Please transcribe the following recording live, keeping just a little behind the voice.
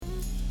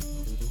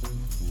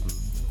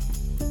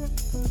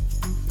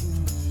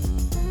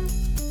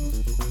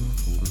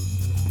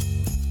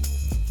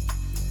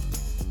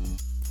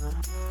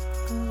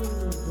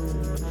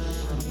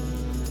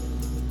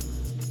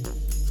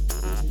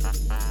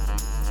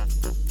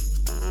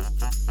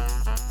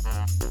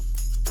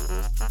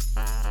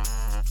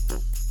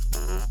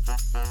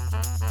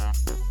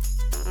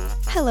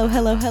Hello,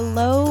 hello,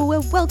 hello.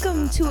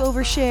 Welcome to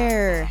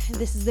Overshare.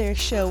 This is their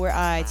show where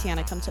I,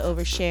 Tiana, come to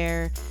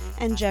overshare.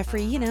 And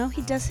Jeffrey,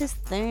 he does his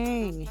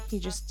thing. He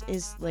just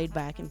is laid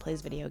back and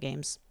plays video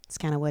games. It's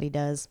kind of what he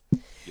does.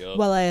 Yep.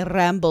 While I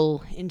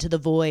ramble into the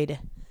void.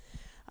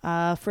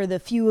 For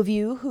the few of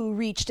you who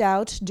reached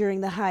out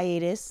during the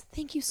hiatus,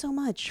 thank you so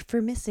much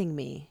for missing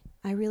me.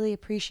 I really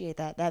appreciate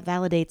that. That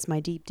validates my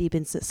deep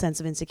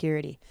sense of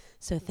insecurity.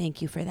 So thank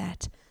you for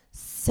that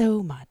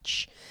so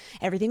much.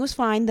 Everything was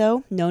fine,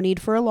 though. No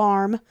need for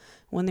alarm.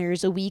 When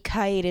there's a week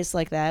hiatus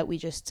like that, we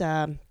just,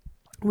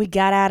 we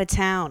got out of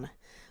town.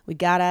 We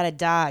got out of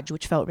Dodge,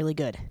 which felt really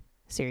good.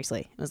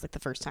 Seriously. It was like the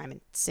first time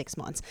in 6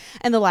 months.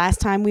 And the last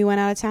time we went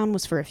out of town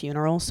was for a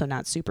funeral, so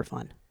not super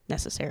fun,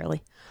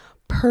 necessarily.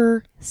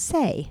 Per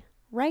se,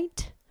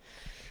 right?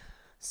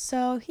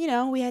 So,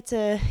 we had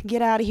to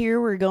get out of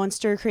here. We're going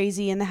stir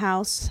crazy in the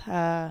house.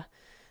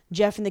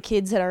 Jeff and the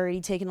kids had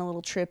already taken a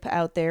little trip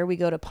out there. We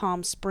go to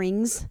Palm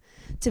Springs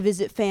to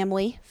visit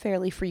family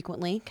fairly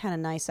frequently. Kind of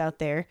nice out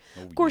there.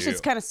 Of course, it's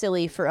kind of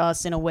silly for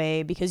us in a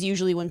way because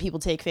usually when people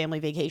take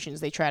family vacations,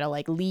 they try to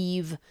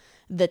leave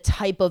the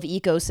type of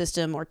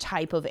ecosystem or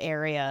type of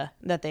area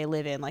that they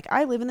live in. Like,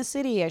 I live in the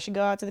city. I should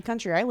go out to the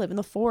country. I live in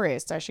the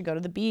forest. I should go to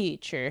the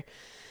beach. Or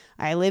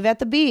I live at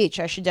the beach.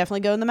 I should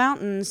definitely go in the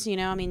mountains.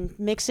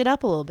 Mix it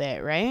up a little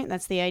bit, right?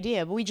 That's the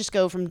idea. But we just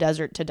go from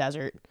desert to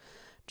desert.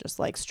 Just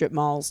like strip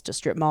malls to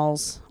strip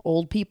malls,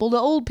 old people to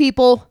old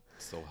people.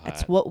 So hot.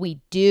 That's what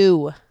we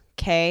do,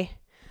 okay?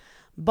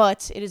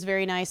 But it is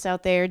very nice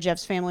out there.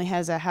 Jeff's family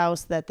has a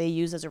house that they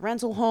use as a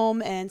rental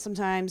home, and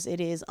sometimes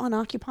it is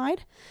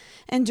unoccupied.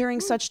 And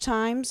during such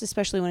times,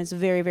 especially when it's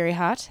very, very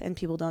hot and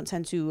people don't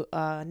tend to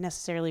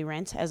necessarily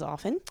rent as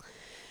often,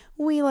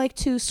 we like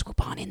to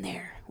swoop on in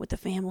there with the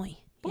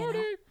family.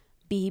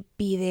 Be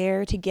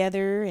there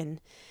together and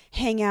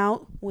hang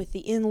out with the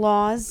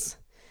in-laws.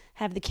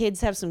 Have the kids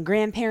have some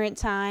grandparent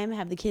time.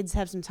 Have the kids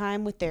have some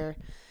time with their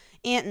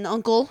aunt and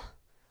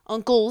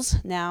uncles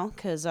now,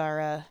 because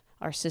our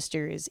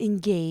sister is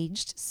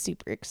engaged.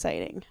 Super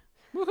exciting.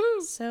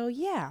 Woohoo! So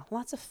yeah,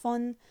 lots of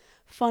fun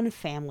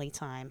family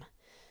time.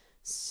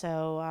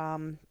 So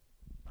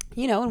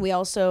and we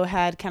also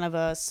had kind of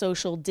a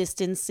social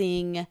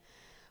distancing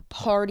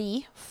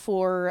party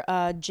for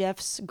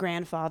Jeff's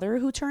grandfather,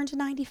 who turned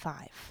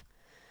 95.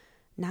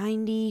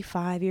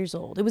 95 years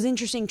old. It was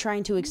interesting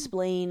trying to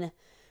explain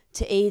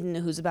to Aiden,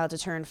 who's about to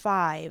turn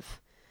 5,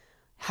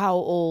 how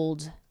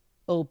old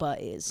Opa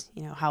is.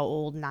 How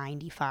old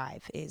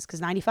 95 is.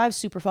 Because 95 is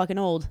super fucking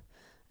old.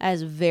 That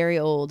is very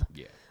old.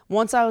 Yeah.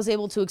 Once I was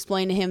able to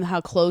explain to him how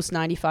close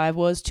 95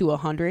 was to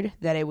 100,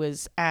 that it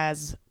was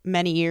as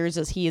many years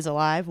as he is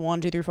alive,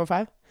 1, 2, 3, 4,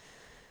 5,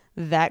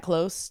 that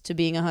close to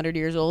being 100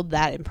 years old,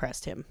 that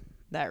impressed him.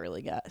 That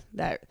really got,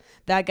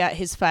 that got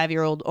his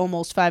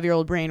almost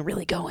 5-year-old brain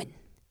really going.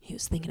 He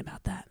was thinking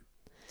about that.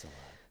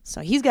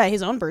 So he's got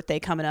his own birthday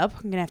coming up.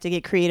 I'm going to have to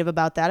get creative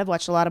about that. I've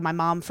watched a lot of my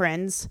mom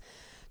friends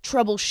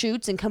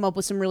troubleshoot and come up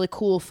with some really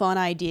cool, fun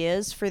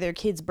ideas for their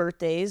kids'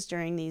 birthdays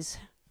during these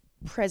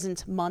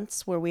present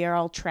months where we are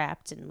all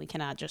trapped and we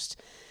cannot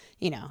just,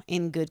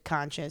 in good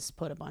conscience,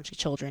 put a bunch of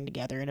children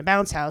together in a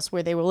bounce house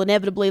where they will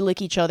inevitably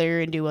lick each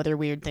other and do other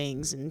weird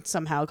things and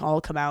somehow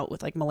all come out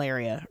with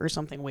malaria or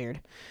something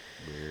weird.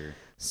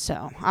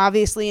 So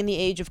obviously in the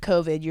age of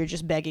COVID, you're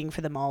just begging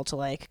for them all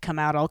to come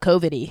out all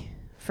COVID-y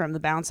from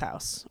the bounce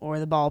house or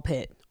the ball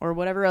pit or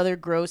whatever other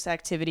gross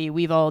activity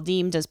we've all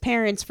deemed as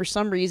parents for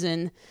some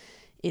reason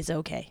is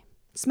okay.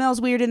 It smells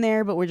weird in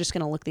there, but we're just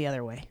going to look the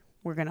other way.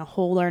 We're going to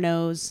hold our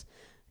nose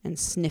and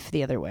sniff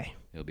the other way.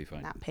 It'll be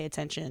fine. Not pay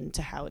attention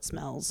to how it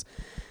smells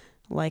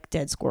like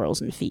dead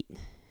squirrels and feet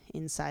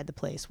inside the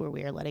place where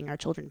we are letting our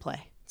children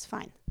play. It's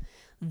fine.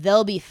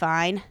 They'll be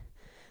fine.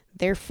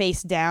 They're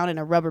face down in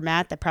a rubber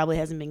mat that probably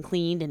hasn't been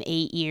cleaned in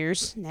 8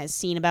 years and has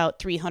seen about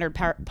 300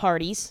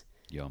 parties.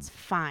 Yum. It's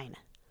fine.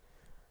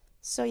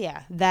 So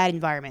yeah, that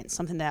environment,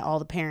 something that all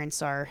the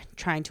parents are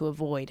trying to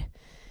avoid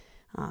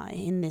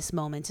in this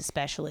moment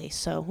especially.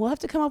 So we'll have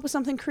to come up with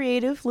something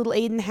creative. Little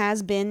Aiden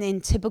has been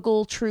in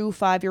typical true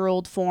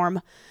 5-year-old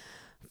form.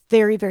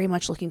 Very, very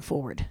much looking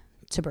forward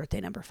to birthday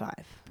number 5.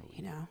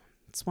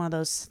 It's one of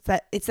those,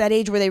 it's that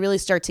age where they really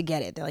start to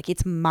get it. They're like,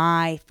 it's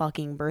my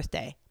fucking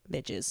birthday,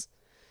 bitches.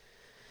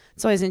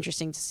 It's always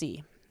interesting to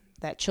see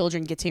that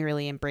children get to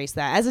really embrace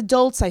that. As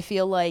adults, I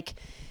feel like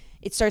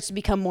it starts to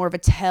become more of a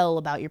tell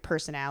about your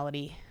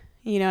personality.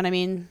 You know what I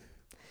mean?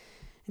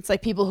 It's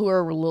like people who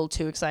are a little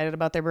too excited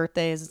about their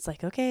birthdays. It's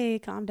like, okay,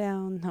 calm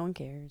down. No one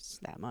cares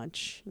that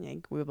much.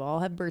 We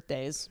all have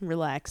birthdays.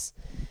 Relax.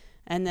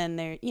 And then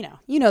they're,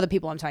 the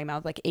people I'm talking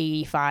about,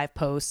 85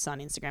 posts on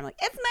Instagram,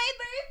 it's my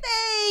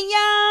birthday,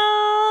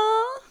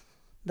 y'all.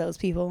 Those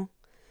people.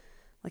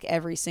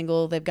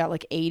 They've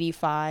got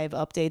 85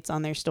 updates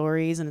on their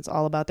stories and it's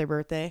all about their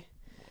birthday.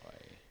 Boy.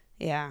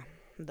 Yeah.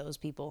 Those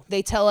people.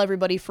 They tell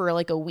everybody for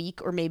a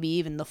week or maybe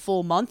even the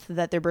full month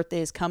that their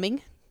birthday is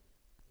coming.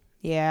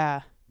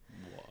 Yeah.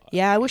 What?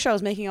 Yeah, I wish I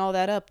was making all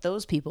that up.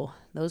 Those people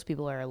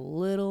are a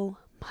little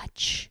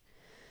much.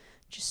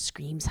 Just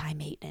screams high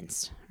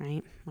maintenance,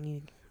 right?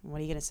 When What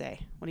are you going to say?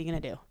 What are you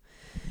going to do?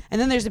 And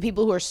then there's the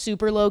people who are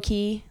super low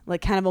key,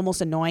 like kind of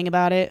almost annoying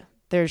about it.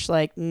 They're just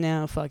like,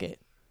 no, fuck it.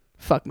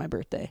 Fuck my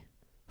birthday.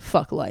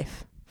 Fuck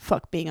life.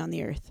 Fuck being on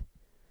the earth.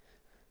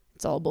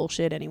 It's all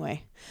bullshit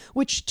anyway.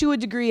 Which, to a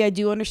degree, I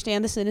do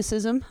understand the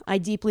cynicism. I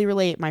deeply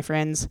relate, my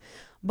friends.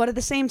 But at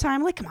the same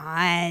time, like, come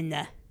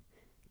on.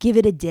 Give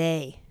it a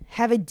day.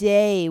 Have a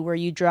day where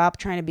you drop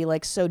trying to be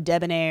like so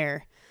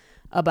debonair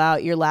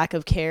about your lack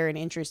of care and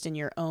interest in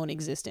your own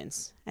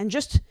existence. And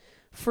just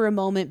for a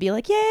moment be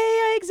like, yay,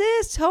 I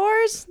exist,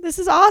 whores. This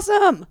is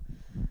awesome.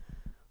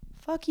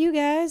 Fuck you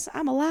guys.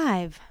 I'm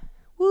alive.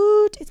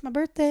 Woot. It's my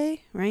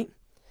birthday, right?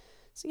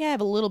 So yeah, I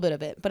have a little bit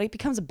of it, but it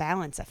becomes a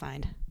balance, I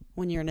find,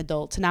 when you're an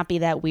adult, to not be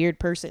that weird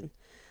person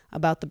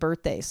about the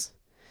birthdays.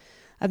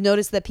 I've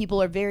noticed that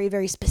people are very,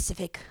 very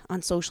specific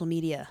on social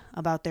media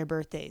about their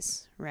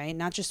birthdays, right?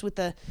 Not just with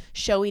the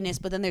showiness,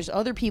 but then there's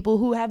other people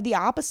who have the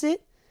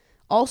opposite.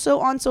 Also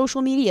on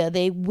social media,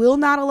 they will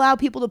not allow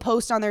people to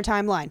post on their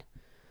timeline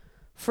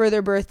for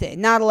their birthday.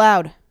 Not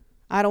allowed.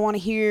 I don't want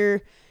to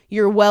hear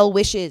your well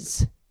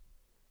wishes.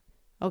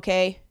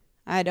 Okay?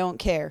 I don't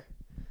care.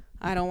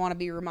 I don't want to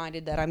be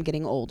reminded that I'm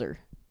getting older.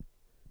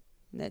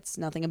 That's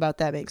nothing about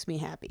that makes me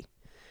happy.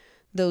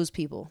 Those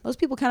people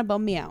kind of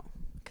bum me out.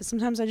 Because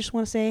sometimes I just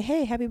want to say,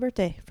 hey, happy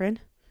birthday,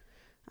 friend.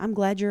 I'm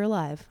glad you're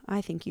alive.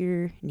 I think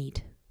you're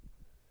neat.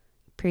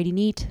 Pretty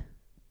neat.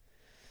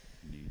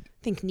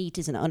 I think neat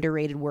is an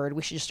underrated word.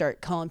 We should just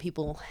start calling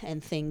people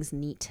and things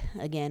neat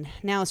again.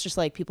 Now it's just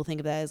like people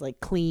think of that as like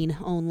clean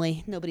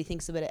only. Nobody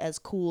thinks of it as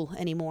cool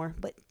anymore.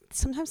 But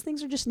sometimes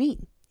things are just neat.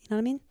 You know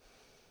what I mean?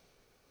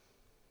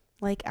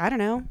 Like, I don't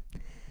know.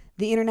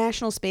 The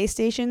International Space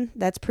Station,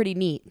 that's pretty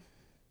neat.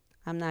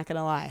 I'm not going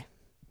to lie.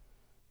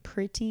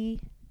 Pretty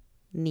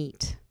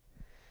neat.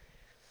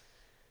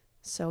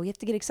 So you have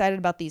to get excited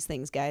about these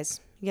things, guys.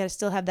 You got to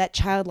still have that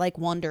childlike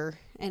wonder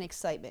and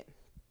excitement.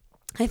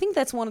 I think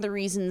that's one of the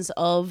reasons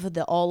of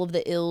all of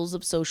the ills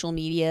of social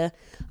media.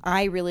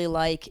 I really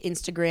like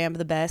Instagram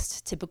the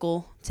best,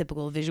 typical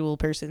visual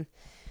person.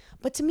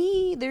 But to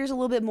me, there's a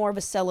little bit more of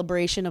a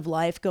celebration of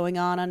life going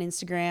on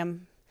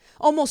Instagram.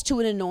 Almost to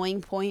an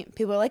annoying point.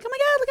 People are like, oh my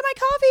God, look at my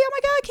coffee. Oh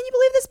my God, can you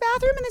believe this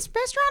bathroom in this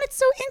restaurant? It's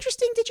so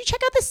interesting. Did you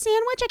check out this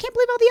sandwich? I can't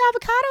believe all the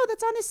avocado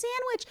that's on this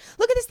sandwich.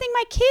 Look at this thing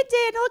my kid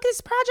did. Look at this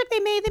project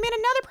they made. They made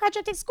another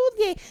project at school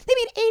today. They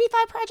made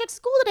 85 projects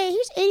at school today.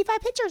 Here's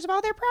 85 pictures of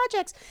all their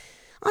projects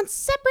on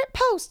separate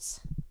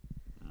posts.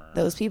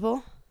 Those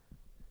people,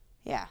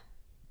 yeah.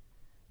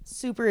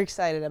 Super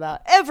excited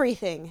about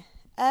everything.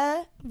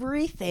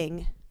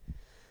 Everything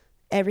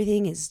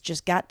is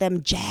just got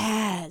them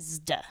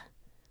jazzed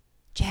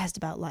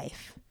about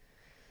life.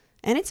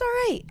 And it's all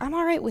right. I'm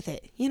all right with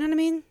it. You know what I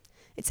mean?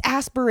 It's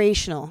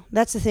aspirational.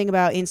 That's the thing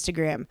about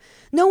Instagram.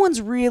 No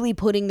one's really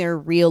putting their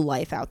real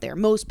life out there.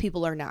 Most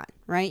people are not,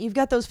 right? You've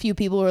got those few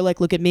people who are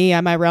like, look at me.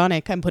 I'm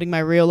ironic. I'm putting my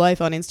real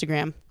life on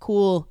Instagram.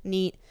 Cool,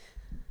 neat,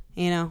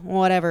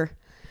 whatever.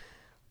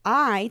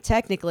 I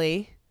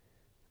technically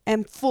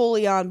am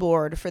fully on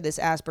board for this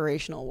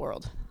aspirational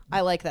world.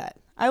 I like that.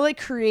 I like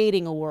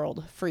creating a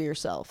world for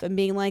yourself and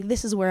being like,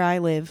 this is where I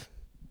live.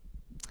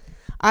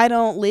 I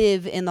don't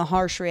live in the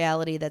harsh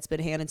reality that's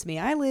been handed to me.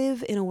 I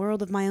live in a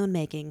world of my own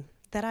making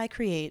that I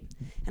create,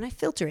 and I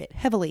filter it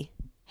heavily.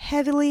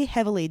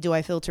 Heavily do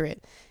I filter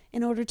it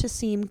in order to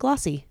seem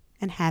glossy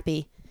and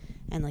happy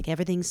and like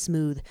everything's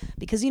smooth.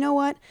 Because you know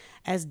what?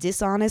 As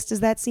dishonest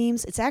as that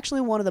seems, it's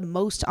actually one of the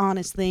most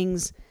honest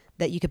things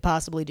that you could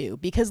possibly do.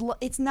 Because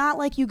it's not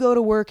like you go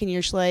to work and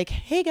you're just like,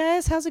 hey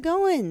guys, how's it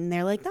going? And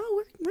they're like, no,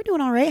 we're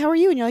doing all right. How are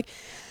you? And you're like,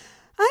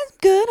 I'm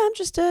good. I'm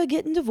just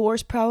getting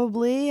divorced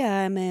probably.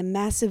 I'm in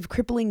massive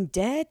crippling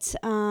debt.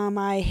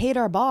 I hate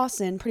our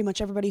boss and pretty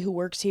much everybody who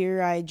works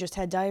here. I just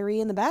had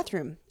diarrhea in the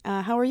bathroom.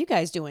 How are you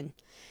guys doing?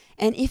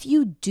 And if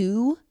you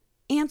do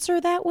answer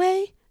that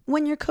way,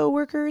 when your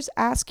coworkers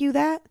ask you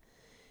that,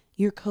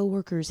 your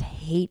coworkers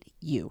hate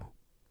you.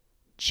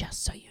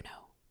 Just so you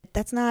know.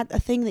 That's not a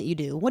thing that you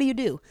do. What do you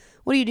do?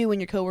 What do you do when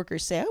your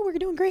coworkers say, oh, we're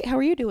doing great. How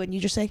are you doing? You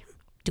just say,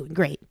 doing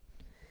great.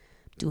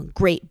 Doing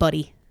great,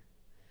 buddy.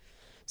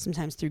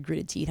 Sometimes through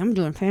gritted teeth. I'm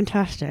doing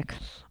fantastic.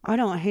 I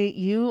don't hate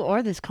you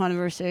or this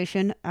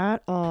conversation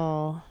at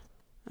all.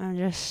 I'm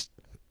just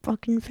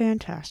fucking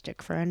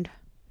fantastic, friend.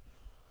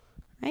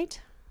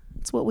 Right?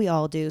 It's what we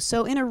all do.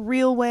 So in a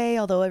real way,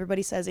 although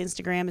everybody says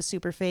Instagram is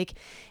super fake,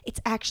 it's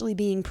actually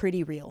being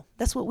pretty real.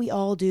 That's what we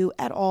all do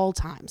at all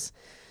times.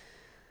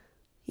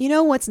 You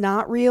know what's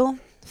not real?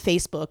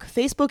 Facebook.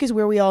 Facebook is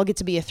where we all get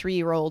to be a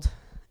 3-year-old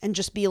and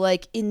just be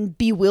like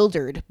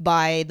bewildered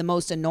by the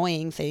most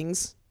annoying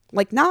things.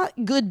 Like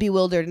not good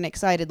bewildered and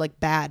excited, like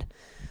bad.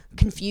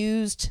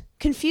 Confused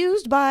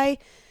by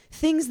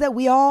things that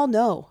we all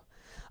know.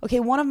 Okay,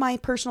 one of my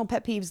personal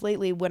pet peeves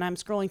lately when I'm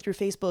scrolling through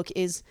Facebook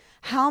is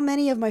how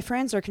many of my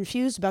friends are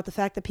confused about the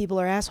fact that people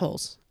are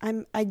assholes.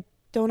 I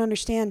don't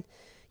understand.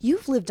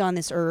 You've lived on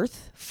this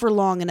earth for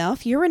long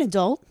enough. You're an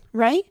adult,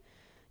 right?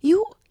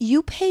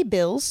 You pay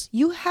bills.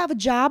 You have a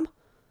job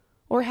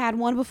or had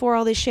one before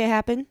all this shit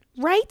happened,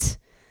 right?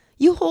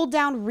 You hold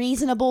down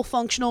reasonable,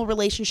 functional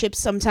relationships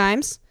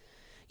sometimes.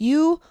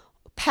 You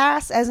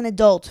pass as an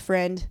adult,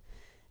 friend.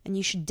 And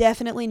you should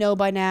definitely know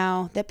by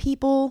now that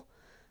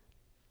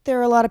there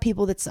are a lot of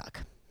people that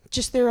suck.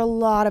 Just there are a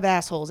lot of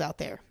assholes out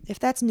there. If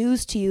that's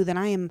news to you, then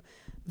I am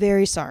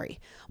very sorry.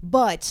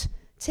 But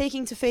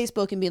taking to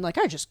Facebook and being like,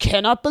 I just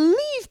cannot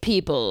believe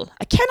people.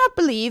 I cannot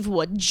believe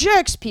what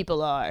jerks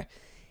people are.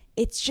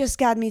 It's just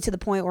gotten me to the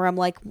point where I'm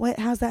like, what?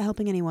 How's that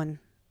helping anyone?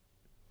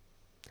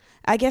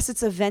 I guess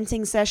it's a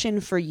venting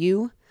session for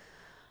you.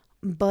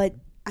 But,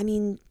 I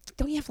mean,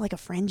 don't you have like a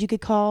friend you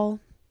could call?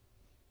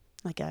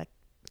 Like a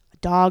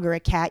dog or a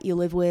cat you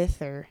live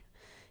with, or,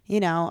 you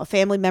know, a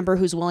family member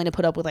who's willing to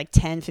put up with like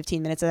 10,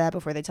 15 minutes of that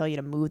before they tell you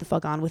to move the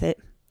fuck on with it.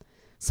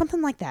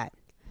 Something like that.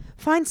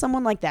 Find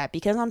someone like that,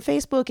 because on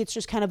Facebook, it's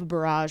just kind of a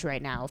barrage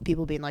right now of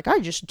people being like, I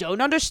just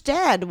don't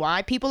understand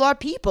why people are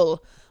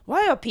people.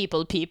 Why are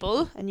people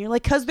people? And you're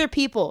like, because they're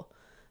people.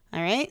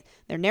 All right?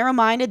 They're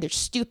narrow-minded. They're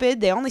stupid.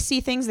 They only see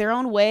things their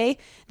own way.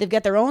 They've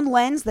got their own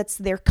lens.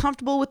 They're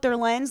comfortable with their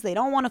lens. They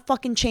don't want to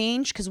fucking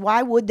change, because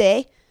why would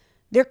they?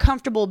 They're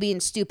comfortable being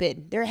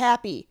stupid. They're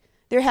happy.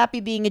 They're happy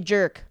being a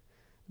jerk.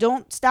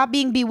 Don't stop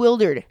being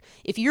bewildered.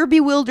 If you're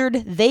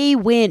bewildered, they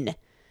win.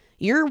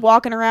 You're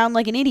walking around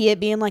like an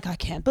idiot being like, I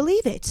can't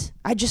believe it.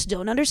 I just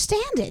don't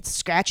understand it.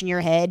 Scratching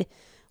your head.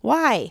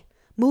 Why?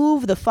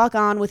 Move the fuck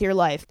on with your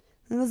life.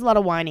 And there's a lot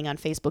of whining on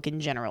Facebook in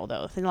general,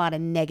 though. There's a lot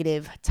of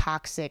negative,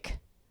 toxic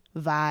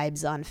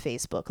vibes on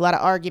Facebook. A lot of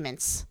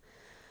arguments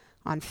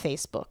on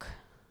Facebook.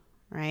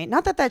 Right?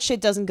 Not that shit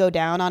doesn't go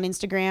down on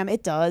Instagram.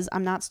 It does.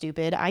 I'm not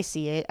stupid. I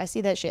see it. I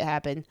see that shit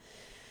happen.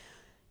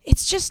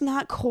 It's just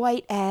not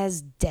quite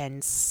as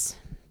dense.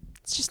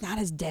 It's just not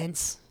as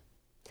dense.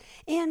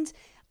 And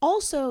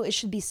also, it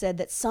should be said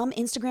that some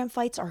Instagram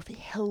fights are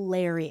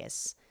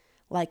hilarious.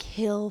 Like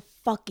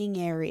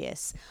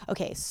fucking-arious.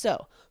 Okay,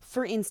 so,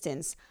 for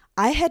instance,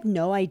 I had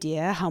no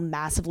idea how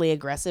massively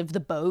aggressive the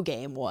bow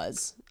game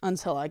was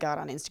until I got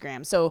on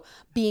Instagram. So,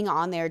 being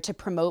on there to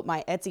promote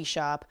my Etsy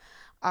shop,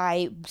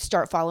 I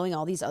start following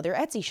all these other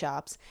Etsy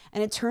shops,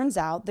 and it turns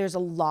out there's a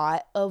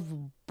lot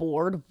of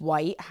bored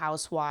white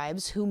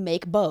housewives who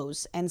make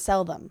bows and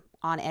sell them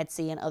on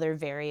Etsy and other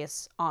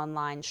various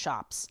online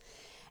shops.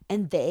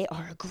 And they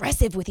are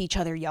aggressive with each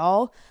other,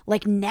 y'all.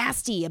 Like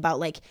nasty about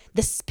like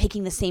this,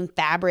 picking the same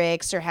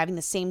fabrics or having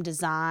the same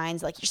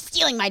designs. Like, you're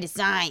stealing my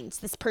designs.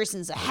 This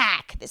person's a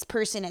hack. This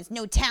person has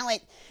no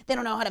talent. They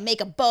don't know how to make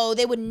a bow.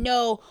 They wouldn't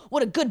know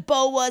what a good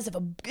bow was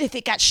if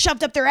it got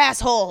shoved up their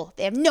asshole.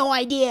 They have no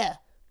idea.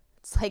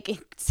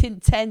 It's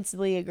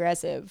intensely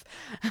aggressive.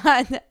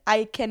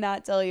 I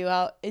cannot tell you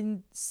how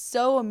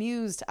so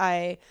amused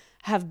I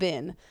have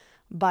been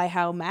by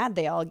how mad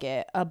they all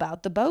get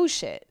about the bow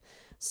shit.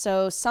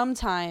 So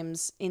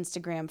sometimes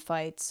Instagram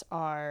fights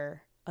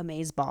are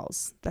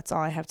amazeballs. That's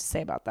all I have to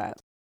say about that.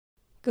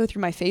 Go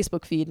through my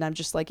Facebook feed and I'm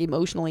just like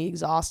emotionally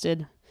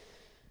exhausted.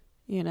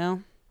 You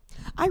know?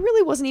 I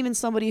really wasn't even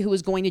somebody who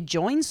was going to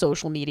join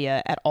social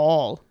media at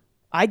all.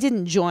 I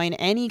didn't join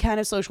any kind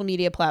of social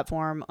media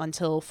platform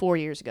until 4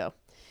 years ago.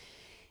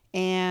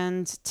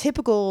 And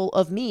typical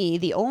of me,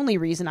 the only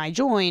reason I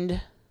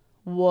joined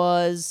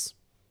was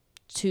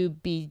to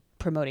be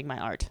promoting my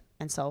art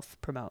and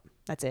self-promote.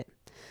 That's it.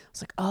 I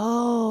was like,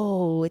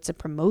 oh, it's a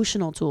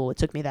promotional tool. It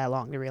took me that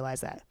long to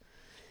realize that.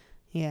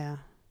 Yeah.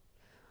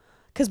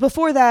 Because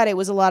before that, it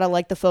was a lot of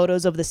like the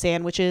photos of the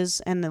sandwiches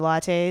and the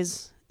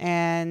lattes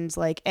and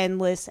like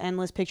endless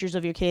pictures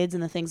of your kids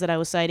and the things that I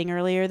was citing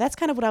earlier. That's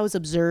kind of what I was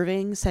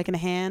observing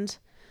secondhand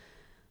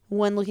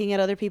when looking at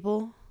other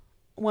people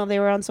while they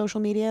were on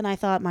social media. And I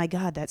thought, my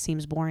God, that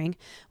seems boring.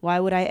 Why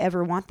would I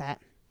ever want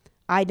that?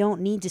 I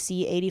don't need to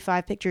see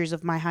 85 pictures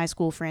of my high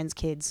school friends'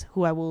 kids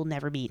who I will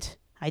never meet.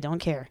 I don't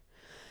care.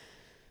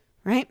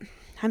 Right?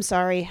 I'm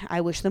sorry.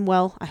 I wish them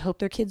well. I hope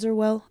their kids are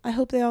well. I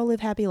hope they all live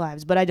happy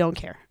lives. But I don't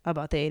care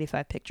about the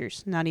 85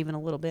 pictures. Not even a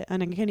little bit.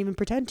 And I can't even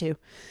pretend to.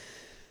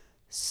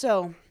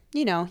 So,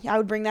 you know, I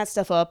would bring that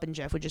stuff up and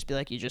Jeff would just be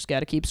like, you just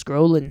got to keep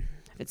scrolling.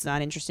 If it's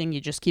not interesting, you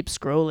just keep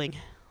scrolling.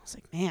 I was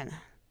like, man,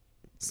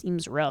 it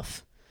seems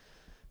rough.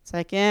 It's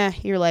like,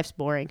 your life's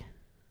boring.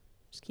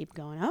 Just keep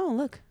going. Oh,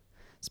 look,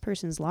 this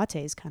person's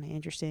latte is kind of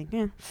interesting.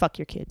 Yeah, fuck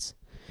your kids.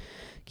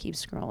 Keep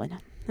scrolling.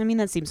 I mean,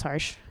 that seems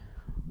harsh.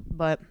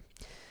 But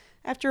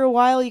after a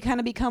while, you kind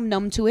of become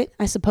numb to it,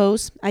 I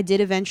suppose. I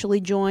did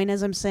eventually join,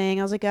 as I'm saying.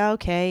 I was like, oh,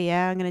 okay,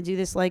 yeah, I'm going to do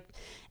this, like,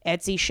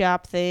 Etsy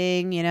shop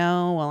thing, you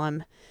know, while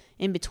I'm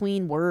in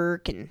between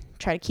work and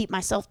try to keep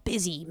myself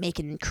busy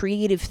making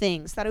creative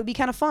things. Thought it would be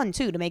kind of fun,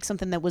 too, to make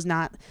something that was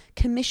not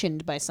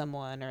commissioned by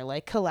someone or,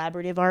 like,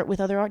 collaborative art with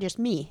other artists.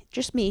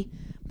 Just me,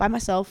 by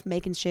myself,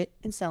 making shit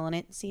and selling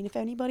it, seeing if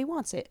anybody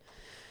wants it.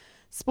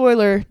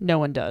 Spoiler, no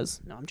one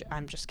does. No,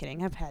 I'm just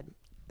kidding. I've had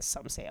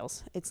some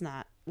sales. It's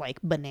not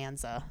like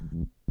bonanza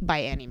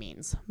by any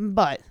means,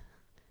 but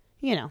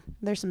you know,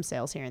 there's some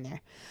sales here and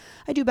there.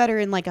 I do better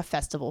in like a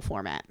festival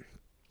format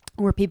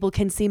where people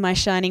can see my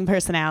shining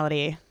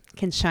personality,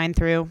 can shine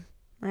through,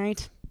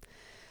 right?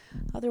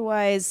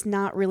 Otherwise,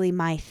 not really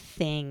my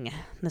thing,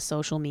 the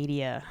social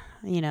media.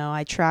 You know,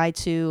 I try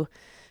to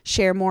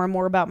share more and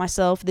more about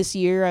myself. This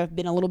year, I've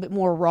been a little bit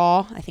more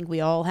raw. I think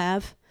we all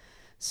have.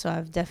 So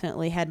I've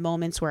definitely had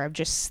moments where I've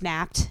just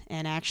snapped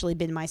and actually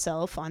been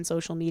myself on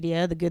social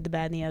media, the good, the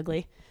bad, and the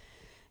ugly.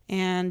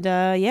 And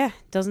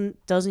doesn't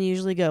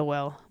usually go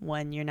well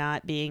when you're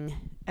not being,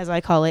 as I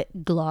call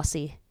it,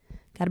 glossy.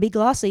 Gotta be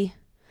glossy.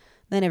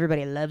 Then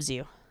everybody loves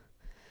you.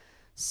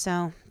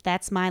 So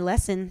that's my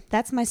lesson.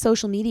 That's my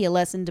social media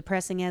lesson,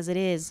 depressing as it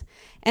is.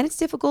 And it's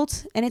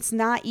difficult, and it's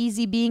not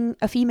easy being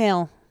a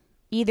female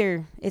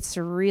either. It's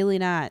really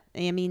not.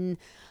 I mean,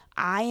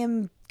 I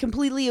am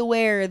completely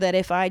aware that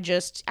if I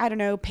just, I don't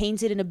know,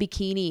 painted in a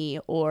bikini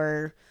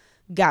or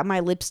got my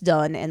lips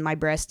done and my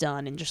breasts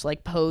done and just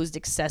like posed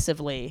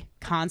excessively,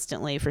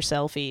 constantly for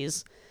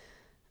selfies,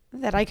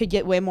 that I could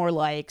get way more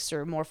likes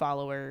or more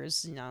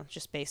followers,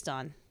 just based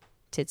on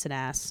tits and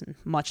ass and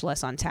much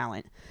less on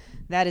talent.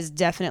 That is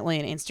definitely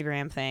an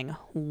Instagram thing,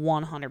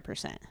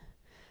 100%.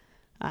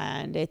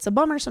 And it's a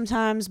bummer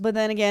sometimes, but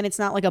then again, it's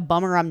not like a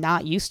bummer I'm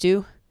not used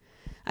to.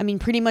 I mean,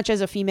 pretty much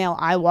as a female,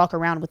 I walk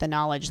around with the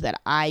knowledge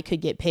that I could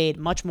get paid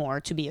much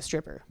more to be a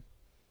stripper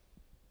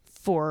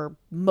for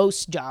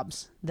most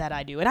jobs that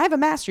I do. And I have a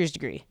master's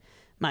degree,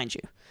 mind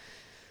you.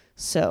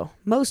 So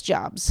most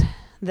jobs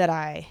that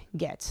I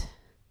get,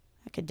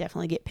 I could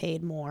definitely get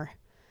paid more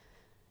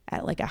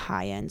at like a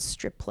high-end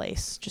strip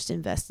place. Just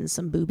invest in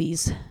some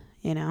boobies,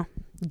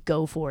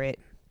 go for it.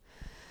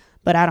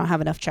 But I don't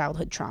have enough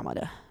childhood trauma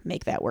to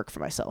make that work for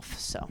myself.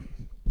 So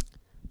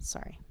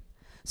sorry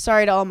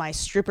to all my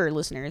stripper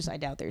listeners. I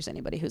doubt there's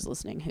anybody who's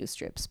listening who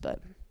strips, but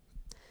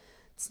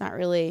it's not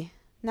really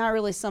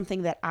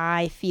something that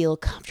I feel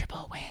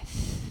comfortable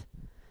with.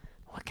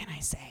 What can I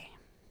say?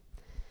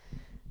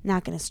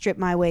 Not going to strip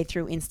my way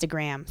through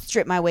Instagram,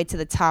 strip my way to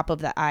the top of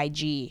the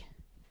IG.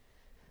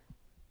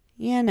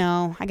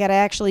 I got to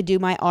actually do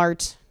my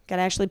art, got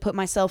to actually put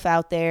myself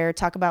out there,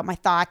 talk about my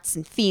thoughts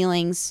and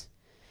feelings,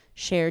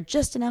 share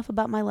just enough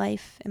about my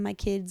life and my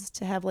kids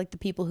to have like the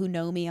people who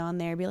know me on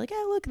there be like,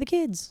 oh, look, the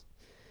kids.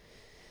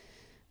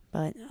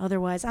 But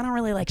otherwise, I don't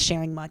really like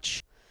sharing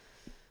much.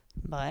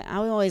 But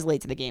I'm always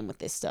late to the game with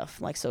this stuff,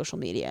 like social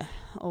media.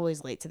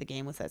 Always late to the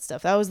game with that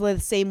stuff. I was the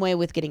same way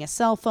with getting a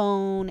cell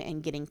phone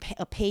and getting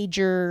a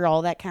pager,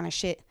 all that kind of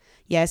shit.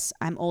 Yes,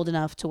 I'm old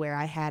enough to where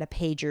I had a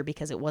pager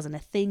because it wasn't a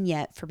thing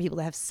yet for people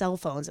to have cell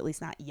phones, at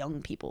least not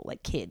young people,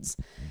 like kids.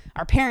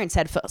 Our parents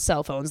had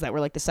cell phones that were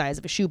like the size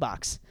of a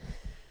shoebox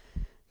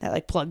that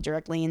like plugged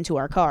directly into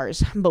our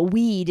cars. But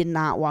we did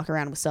not walk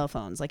around with cell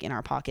phones like in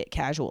our pocket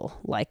casual.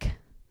 Like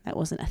that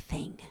wasn't a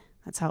thing.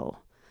 That's how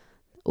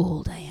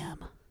old I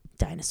am.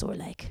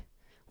 Dinosaur-like.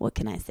 What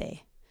can I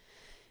say?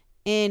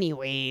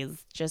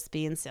 Anyways, just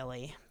being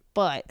silly.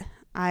 But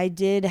I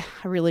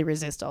really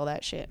resist all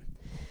that shit.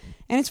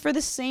 And it's for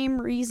the same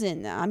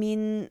reason. I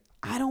mean,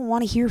 I don't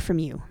want to hear from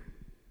you.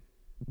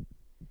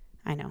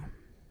 I know.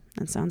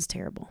 That sounds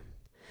terrible.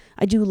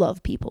 I do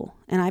love people.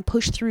 And I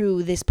push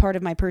through this part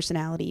of my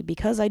personality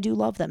because I do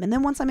love them. And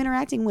then once I'm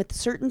interacting with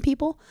certain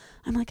people,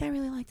 I'm like, I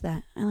really like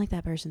that. I like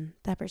that person.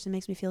 That person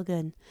makes me feel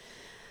good.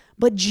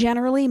 But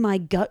generally, my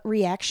gut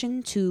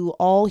reaction to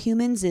all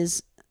humans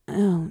is,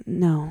 oh,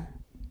 no.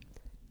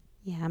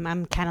 Yeah,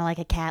 I'm kind of like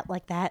a cat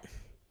like that.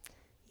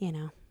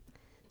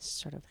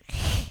 Sort of,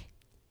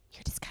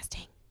 you're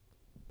disgusting.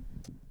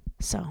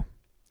 So,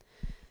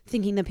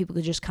 thinking that people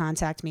could just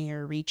contact me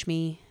or reach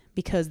me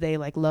because they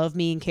like love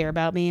me and care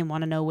about me and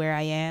want to know where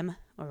I am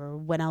or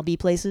when I'll be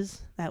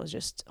places, that was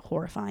just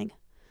horrifying.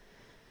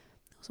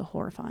 It was a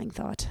horrifying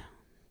thought.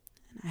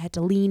 I had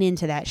to lean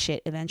into that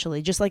shit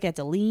eventually, just like I had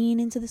to lean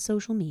into the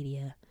social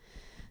media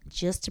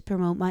just to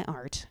promote my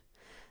art.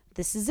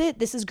 This is it.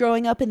 This is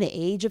growing up in the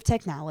age of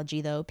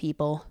technology, though,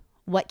 people.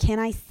 What can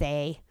I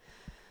say?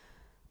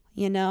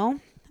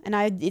 And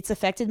it's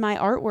affected my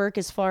artwork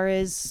as far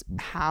as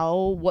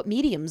what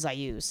mediums I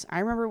use. I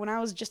remember when I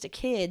was just a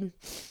kid,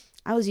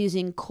 I was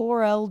using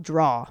Corel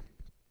Draw.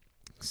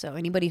 So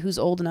anybody who's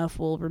old enough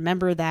will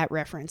remember that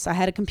reference. I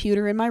had a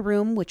computer in my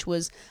room,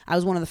 I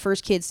was one of the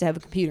first kids to have a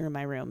computer in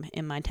my room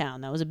in my town.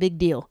 That was a big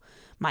deal.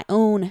 My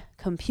own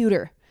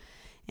computer.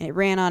 And it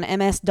ran on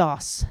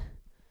MS-DOS.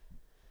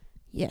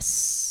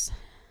 Yes.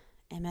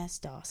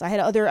 MS-DOS. I had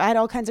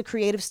all kinds of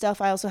creative stuff.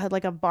 I also had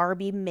like a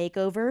Barbie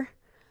makeover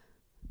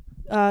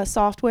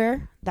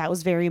software. That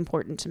was very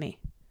important to me.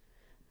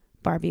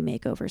 Barbie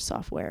makeover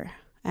software.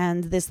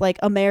 And this like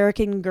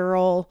American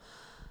Girl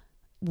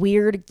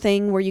weird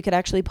thing where you could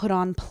actually put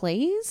on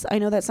plays. I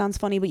know that sounds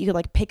funny, but you could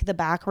like pick the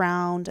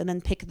background and then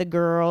pick the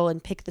girl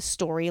and pick the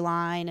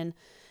storyline, and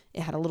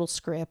it had a little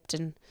script,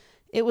 and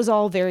it was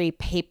all very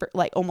paper,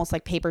 like almost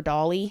like paper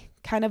dolly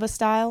kind of a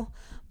style,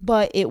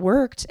 but it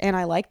worked and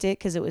I liked it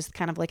because it was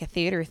kind of like a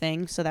theater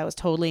thing. So that was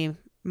totally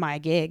my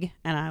gig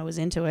and I was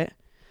into it.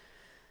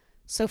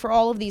 So for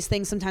all of these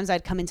things, sometimes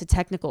I'd come into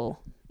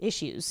technical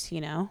issues,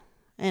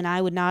 and I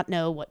would not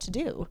know what to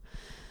do.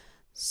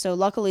 So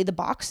luckily the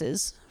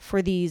boxes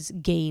for these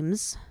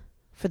games,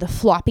 for the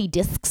floppy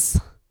disks,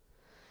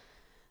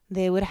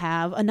 they would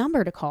have a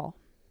number to call.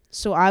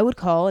 So I would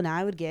call and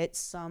I would get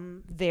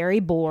some very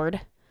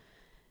bored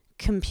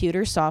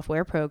computer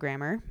software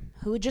programmer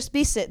who would just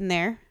be sitting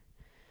there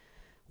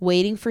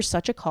waiting for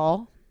such a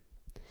call.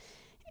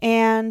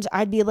 And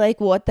I'd be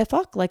like, what the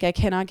fuck? Like, I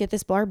cannot get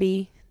this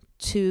Barbie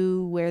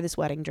to wear this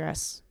wedding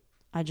dress.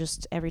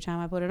 Every time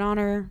I put it on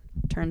her,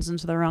 turns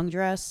into the wrong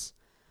dress.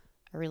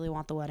 I really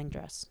want the wedding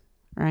dress,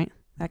 right?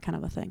 That kind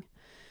of a thing.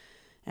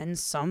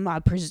 And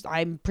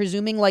I'm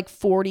presuming like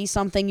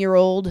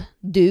 40-something-year-old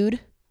dude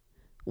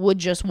would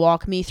just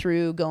walk me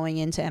through going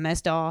into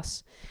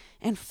MS-DOS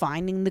and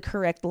finding the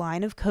correct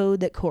line of code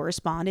that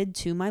corresponded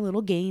to my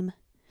little game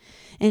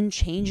and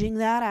changing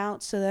that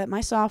out so that my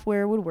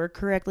software would work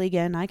correctly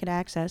again. I could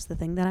access the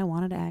thing that I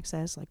wanted to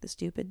access, like the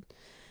stupid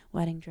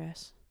wedding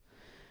dress.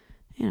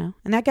 And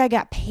that guy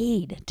got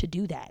paid to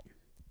do that.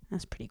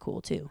 That's pretty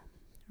cool too,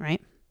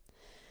 right?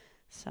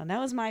 So that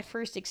was my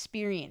first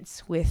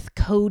experience with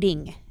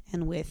coding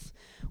and with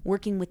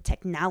working with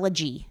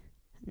technology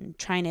and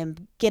trying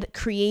to get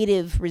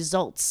creative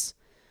results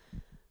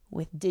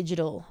with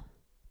digital,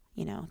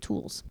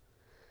 tools.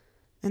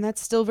 And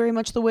that's still very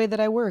much the way that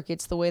I work.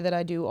 It's the way that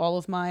I do all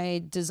of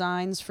my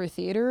designs for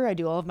theater. I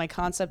do all of my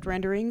concept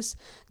renderings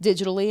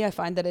digitally. I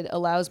find that it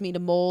allows me to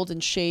mold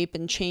and shape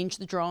and change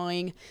the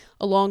drawing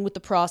along with the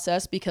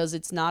process because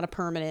it's not a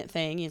permanent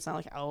thing. It's not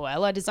like, oh,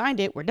 well, I designed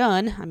it, we're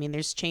done. I mean,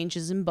 there's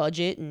changes in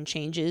budget and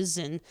changes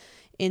in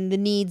the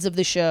needs of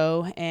the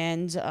show,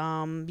 and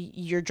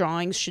your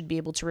drawings should be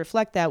able to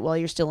reflect that while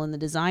you're still in the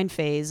design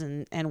phase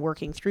and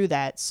working through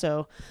that.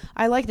 So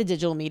I like the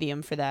digital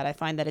medium for that. I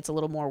find that it's a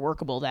little more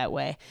workable that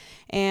way.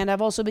 And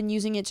I've also been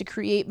using it to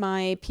create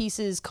my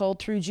pieces called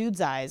Through Jude's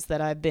Eyes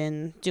that I've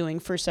been doing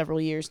for several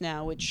years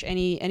now, which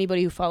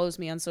anybody who follows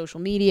me on social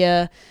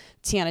media,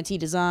 Tiana T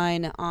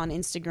Design on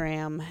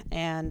Instagram,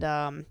 and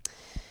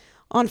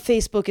on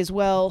Facebook as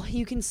well,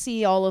 you can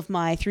see all of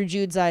my Through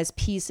Jude's Eyes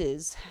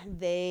pieces.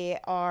 They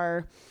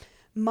are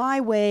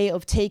my way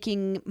of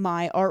taking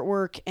my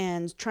artwork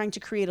and trying to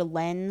create a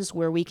lens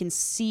where we can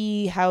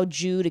see how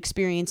Jude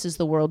experiences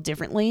the world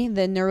differently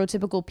than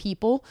neurotypical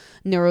people.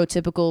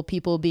 Neurotypical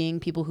people being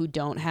people who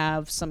don't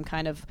have some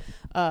kind of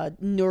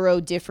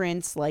neuro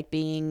difference, like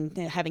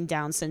having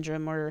Down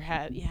syndrome or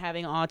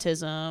having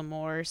autism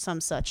or some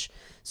such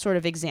sort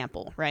of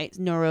example, right?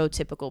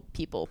 Neurotypical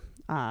people.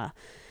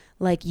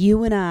 Like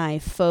you and I,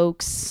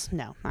 folks.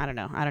 No, I don't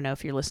know. I don't know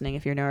if you're listening,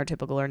 if you're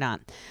neurotypical or not.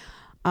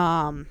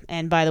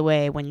 And by the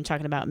way, when you're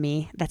talking about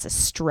me, that's a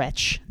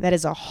stretch. That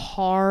is a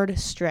hard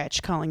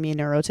stretch calling me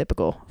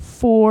neurotypical,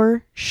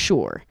 for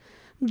sure.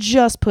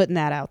 Just putting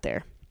that out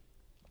there.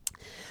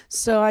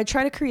 So I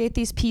try to create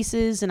these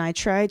pieces and I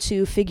try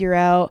to figure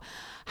out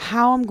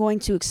how I'm going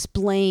to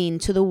explain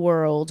to the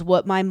world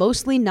what my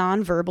mostly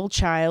nonverbal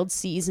child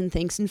sees and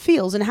thinks and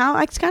feels, and how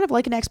it's kind of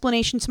like an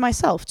explanation to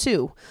myself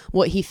too,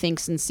 what he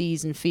thinks and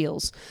sees and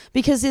feels,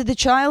 because the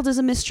child is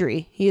a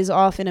mystery. He is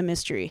often a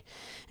mystery,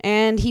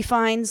 and he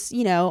finds,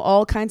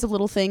 all kinds of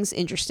little things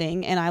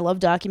interesting, and I love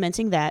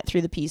documenting that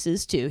through the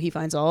pieces too. He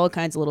finds all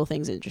kinds of little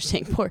things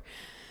interesting.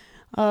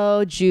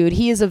 Oh, Jude,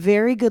 he is a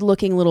very good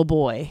looking little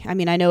boy. I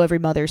mean, I know every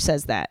mother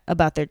says that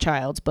about their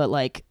child, but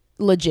like,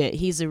 legit,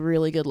 he's a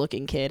really good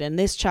looking kid, and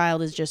this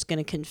child is just going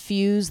to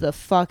confuse the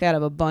fuck out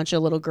of a bunch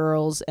of little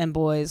girls and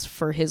boys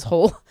for his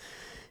whole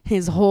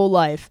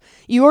life.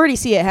 You already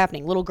see it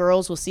happening. Little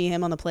girls will see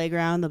him on the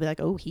playground. They'll be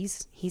like, oh,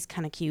 he's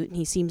kind of cute and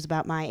he seems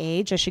about my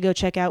age. I should go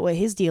check out what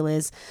his deal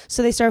is.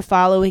 So they start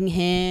following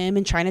him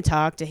and trying to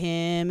talk to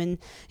him, and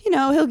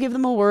he'll give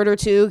them a word or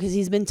two because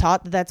he's been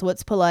taught that that's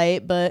what's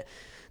polite, but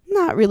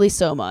not really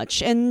so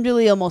much, and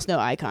really almost no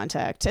eye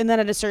contact. And then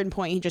at a certain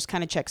point he just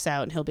kind of checks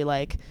out and he'll be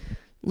like,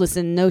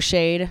 listen, no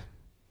shade,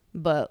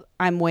 but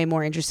I'm way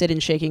more interested in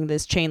shaking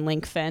this chain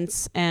link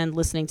fence and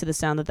listening to the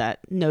sound that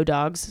no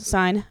dogs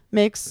sign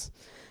makes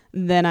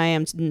than I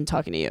am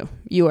talking to you.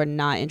 You are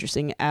not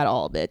interesting at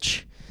all,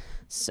 bitch.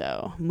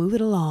 So move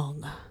it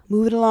along.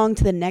 Move it along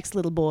to the next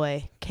little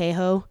boy,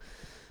 Keho.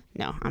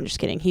 No, I'm just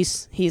kidding.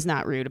 He's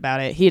not rude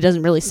about it. He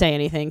doesn't really say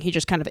anything. He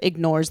just kind of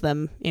ignores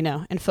them,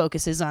 and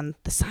focuses on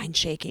the sign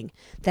shaking.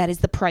 That is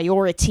the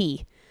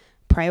priority.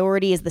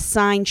 Priority is the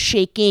sign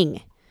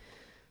shaking.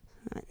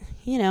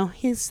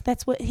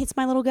 It's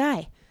my little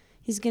guy.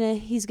 He's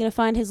gonna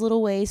find his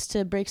little ways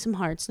to break some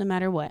hearts no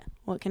matter what.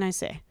 What can I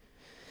say?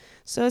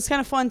 So it's kind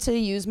of fun to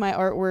use my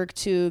artwork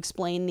to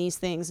explain these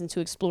things and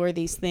to explore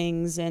these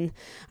things, and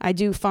I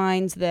do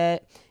find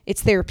that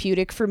it's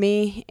therapeutic for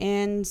me,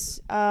 and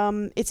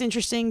it's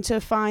interesting to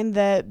find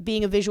that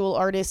being a visual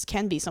artist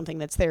can be something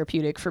that's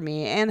therapeutic for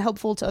me and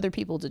helpful to other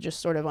people to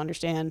just sort of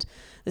understand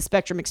the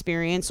spectrum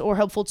experience, or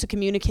helpful to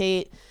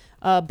communicate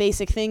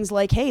basic things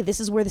like, hey, this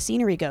is where the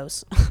scenery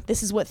goes.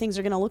 This is what things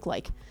are going to look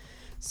like.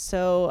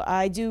 So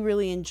I do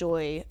really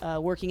enjoy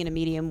working in a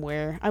medium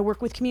where I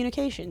work with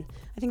communication.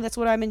 I think that's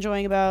what I'm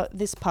enjoying about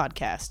this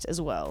podcast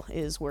as well,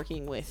 is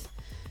working with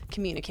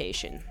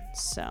communication.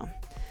 So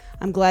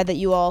I'm glad that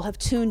you all have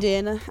tuned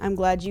in. I'm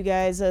glad you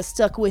guys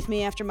stuck with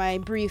me after my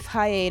brief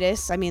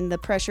hiatus. I mean, the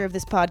pressure of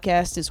this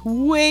podcast is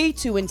way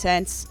too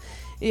intense.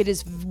 It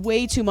is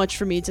way too much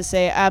for me to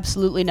say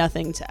absolutely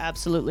nothing to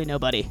absolutely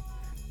nobody.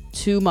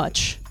 Too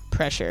much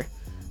pressure.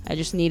 I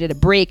just needed a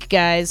break,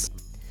 guys.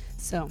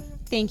 So,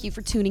 thank you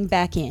for tuning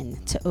back in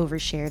to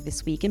Overshare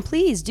this week. And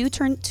please do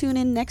tune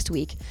in next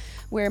week,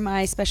 where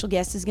my special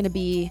guest is going to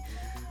be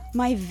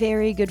my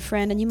very good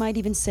friend, and you might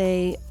even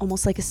say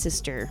almost like a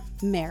sister,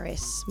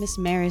 Maris, Miss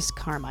Maris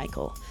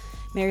Carmichael.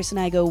 Maris and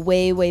I go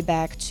way, way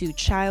back to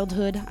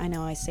childhood. I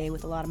know I say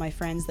with a lot of my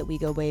friends that we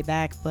go way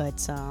back,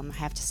 but I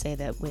have to say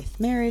that with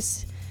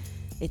Maris,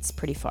 it's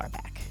pretty far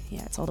back.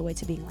 Yeah, it's all the way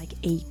to being like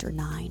 8 or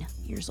 9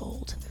 years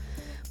old.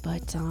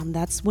 But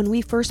that's when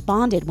we first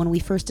bonded, when we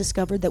first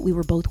discovered that we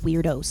were both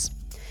weirdos.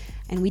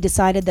 And we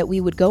decided that we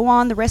would go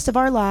on the rest of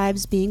our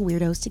lives being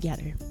weirdos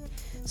together.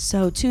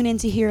 So tune in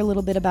to hear a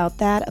little bit about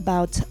that,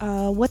 about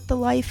what the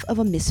life of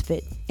a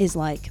misfit is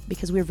like,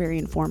 because we're very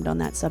informed on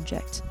that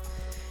subject.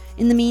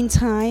 In the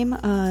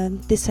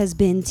meantime, this has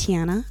been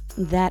Tiana.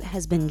 That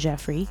has been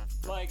Jeffrey.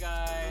 Bye,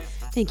 guys.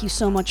 Thank you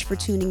so much for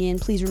tuning in.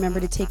 Please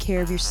remember to take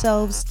care of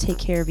yourselves, take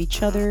care of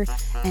each other,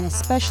 and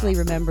especially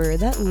remember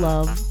that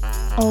love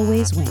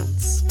always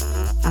wins.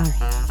 All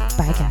right.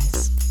 Bye,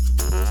 guys.